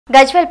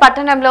గజ్వేల్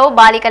పట్టణంలో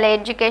బాలికల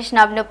ఎడ్యుకేషన్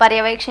హబ్ను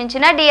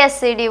పర్యవేక్షించిన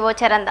డిఎస్సిడిఓ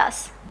చరణ్దాస్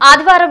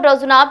ఆదివారం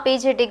రోజున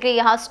పీజీ డిగ్రీ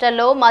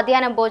హాస్టల్లో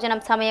మధ్యాహ్నం భోజనం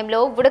సమయంలో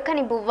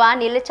ఉడకని బువ్వ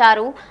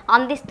నీళ్లచారు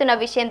అందిస్తున్న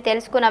విషయం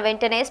తెలుసుకున్న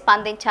వెంటనే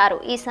స్పందించారు.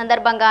 ఈ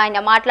సందర్భంగా ఆయన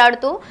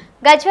మాట్లాడుతూ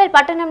గజ్వేల్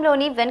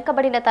పట్టణంలోని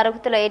వెనుకబడిన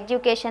తరగతుల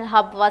ఎడ్యుకేషన్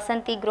హబ్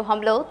వసంతి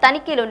గృహంలో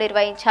తనిఖీలు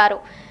నిర్వహించారు.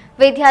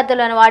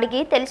 విద్యార్థులను అడిగి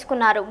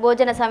తెలుసుకున్నారు.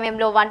 భోజన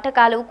సమయంలో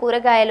వంటకాలు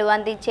కూరగాయలు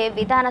అందించే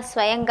విధాన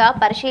స్వయంగా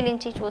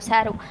పరిశీలించి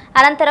చూశారు.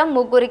 అనంతరం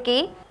ముగ్గురికి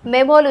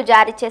మెమోలు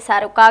జారీ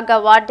చేశారు. కాగా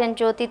వార్డెన్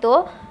జ్యోతితో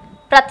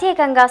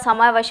ప్రత్యేకంగా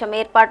సమావేశం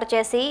ఏర్పాటు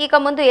చేసి ఇక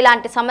ముందు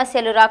ఇలాంటి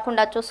సమస్యలు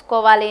రాకుండా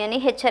చూసుకోవాలి అని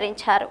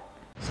హెచ్చరించారు.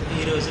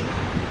 ఈరోజు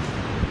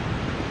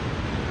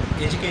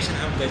ఎడ్యుకేషన్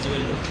హబ్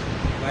గజ్వేల్లో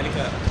బాలిక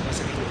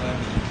వసతి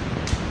గృహాన్ని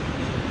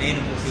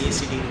నేను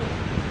ఏసీడీలో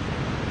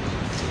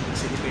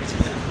సిద్దిపేట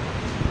జిల్లా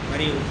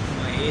మరియు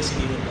మా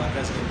ఏసీడీఓ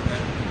బాలరాజు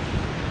గారు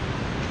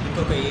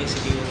ఇంకొక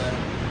ఏసీడీఓ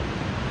గారు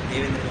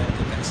దేవేంద్ర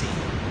గారితో కలిసి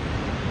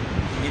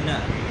నిన్న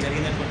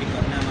జరిగినటువంటి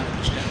పరిణామాల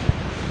దృష్ట్యా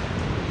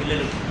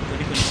పిల్లలు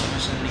కొన్ని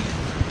సమస్యల్ని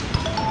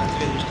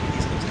మంత్రుల దృష్టికి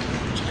తీసుకొచ్చిన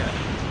దృష్ట్యా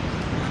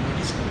మా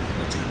నోటీసుకు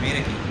వచ్చిన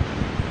మేరకి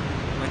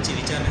వచ్చి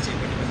విచారణ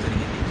చేపట్టడం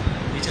జరిగింది.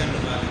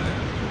 విచారణలో భాగంగా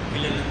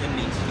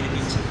పిల్లలందరినీ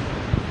పిలిపించి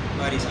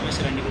వారి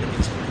సమస్యలన్నీ కూడా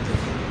తెలుసుకోవడం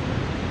జరిగింది.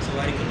 సో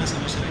వారికి ఉన్న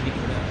సమస్యలన్నీ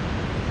కూడా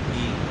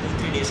ఈ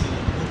 2-3 డేస్లో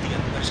పూర్తిగా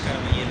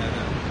పరిష్కారం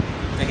అయ్యేలాగా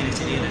తగిన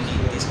చర్యలన్నీ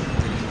తీసుకోవడం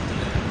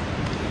జరిగింది.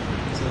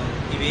 సో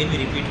ఇవేమీ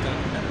రిపీట్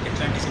కాకుండా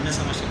ఎట్లాంటి చిన్న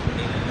సమస్యలు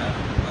ఉండేలాగా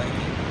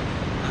వారికి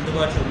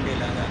అందుబాటులో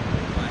ఉండేలాగా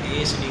మా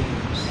ఏఎస్డి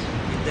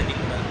ఇద్దరిని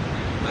కూడా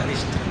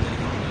ఆదేశించడం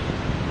జరిగింది.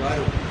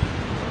 వారు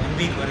 1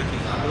 వీక్ వరకు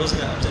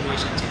క్లోజ్గా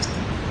అబ్జర్వేషన్ చేస్తూ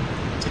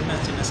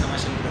చిన్న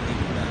సమస్యలు కూడా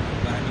కూడా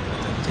వారిని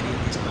చర్యలు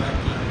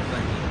తీసుకోవడానికి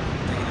వారికి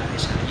తగిన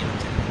ఆదేశాలు ఇవ్వడం